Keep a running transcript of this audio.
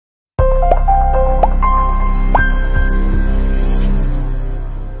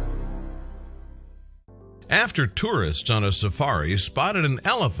After tourists on a safari spotted an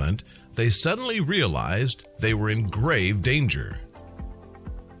elephant, they suddenly realized they were in grave danger.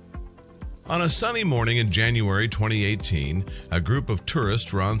 On a sunny morning in January 2018, a group of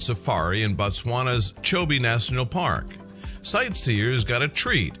tourists were on safari in Botswana's Chobe National Park. Sightseers got a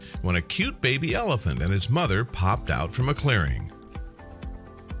treat when a cute baby elephant and its mother popped out from a clearing.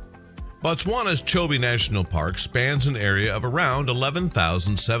 Botswana's Chobe National Park spans an area of around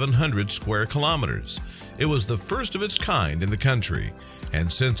 11,700 square kilometers. It was the first of its kind in the country,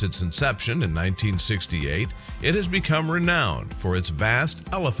 and since its inception in 1968, it has become renowned for its vast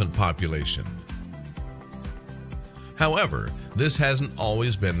elephant population. However, this hasn't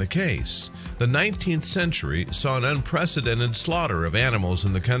always been the case. The 19th century saw an unprecedented slaughter of animals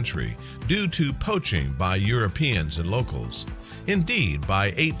in the country due to poaching by Europeans and locals. Indeed, by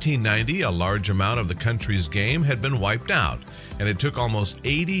 1890, a large amount of the country's game had been wiped out, and it took almost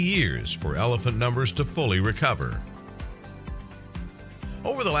 80 years for elephant numbers to fully recover.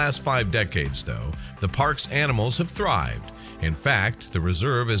 Over the last 5 decades, though, the park's animals have thrived. In fact, the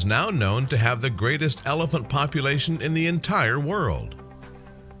reserve is now known to have the greatest elephant population in the entire world.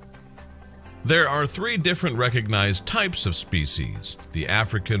 There are 3 different recognized types of species: the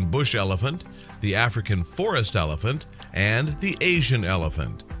African bush elephant, the African forest elephant, and the Asian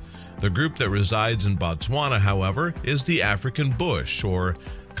elephant. The group that resides in Botswana, however, is the African bush or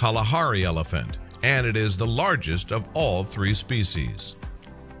Kalahari elephant, and it is the largest of all 3 species.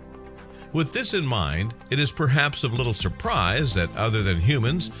 With this in mind, it is perhaps of little surprise that other than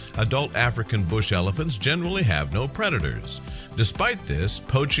humans, adult African bush elephants generally have no predators. Despite this,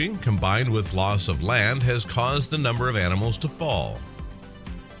 poaching combined with loss of land has caused the number of animals to fall.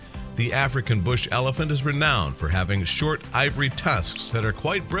 The African bush elephant is renowned for having short ivory tusks that are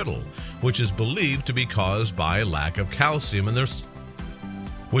quite brittle, which is believed to be caused by a lack of calcium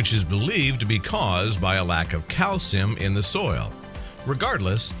in the soil.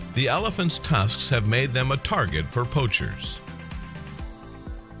 Regardless, the elephant's tusks have made them a target for poachers.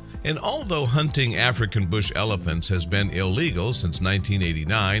 And although hunting African bush elephants has been illegal since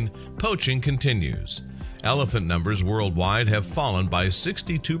 1989, poaching continues. Elephant numbers worldwide have fallen by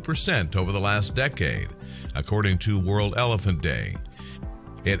 62% over the last decade, according to World Elephant Day.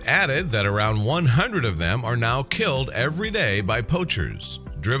 It added that around 100 of them are now killed every day by poachers,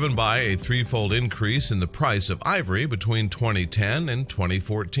 driven by a 3-fold increase in the price of ivory between 2010 and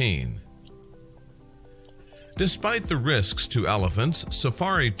 2014. Despite the risks to elephants,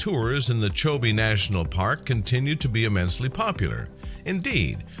 safari tours in the Chobe National Park continue to be immensely popular.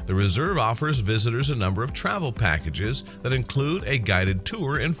 Indeed, the reserve offers visitors a number of travel packages that include a guided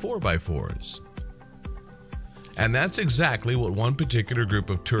tour in 4x4s. And that's exactly what one particular group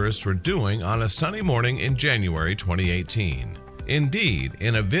of tourists were doing on a sunny morning in January 2018. Indeed,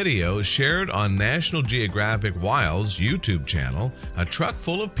 in a video shared on National Geographic Wild's YouTube channel, a truck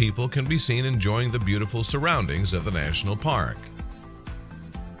full of people can be seen enjoying the beautiful surroundings of the national park.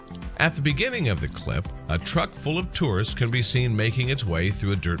 At the beginning of the clip, a truck full of tourists can be seen making its way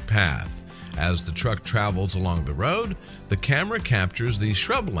through a dirt path. As the truck travels along the road, the camera captures the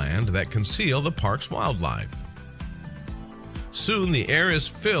shrubland that conceal the park's wildlife. Soon the air is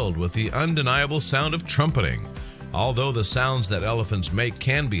filled with the undeniable sound of trumpeting. Although the sounds that elephants make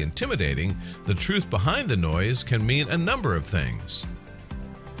can be intimidating, the truth behind the noise can mean a number of things.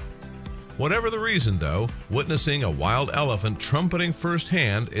 Whatever the reason, though, witnessing a wild elephant trumpeting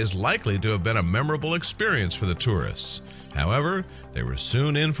firsthand is likely to have been a memorable experience for the tourists. However, they were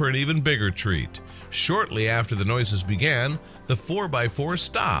soon in for an even bigger treat. Shortly after the noises began, the 4x4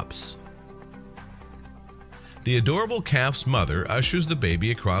 stops. The adorable calf's mother ushers the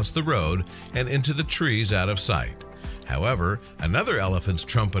baby across the road and into the trees out of sight. However, another elephant's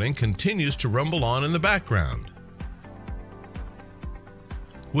trumpeting continues to rumble on in the background.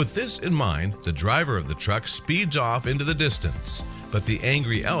 With this in mind, the driver of the truck speeds off into the distance, but the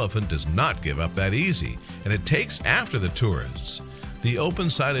angry elephant does not give up that easy, and it takes after the tourists. The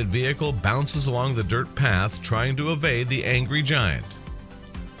open-sided vehicle bounces along the dirt path, trying to evade the angry giant.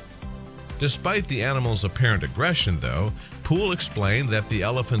 Despite the animal's apparent aggression, though, Poole explained that the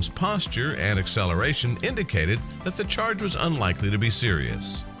elephant's posture and acceleration indicated that the charge was unlikely to be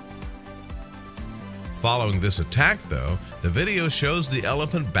serious. Following this attack, though, the video shows the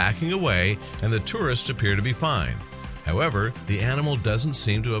elephant backing away and the tourists appear to be fine. However, the animal doesn't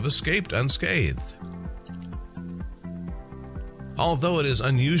seem to have escaped unscathed. Although it is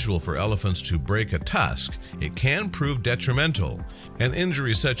unusual for elephants to break a tusk, it can prove detrimental. An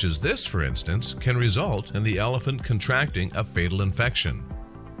injury such as this, for instance, can result in the elephant contracting a fatal infection.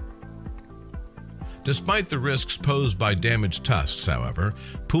 Despite the risks posed by damaged tusks, however,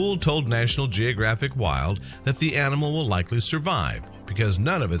 Poole told National Geographic Wild that the animal will likely survive because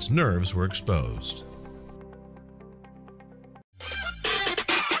none of its nerves were exposed.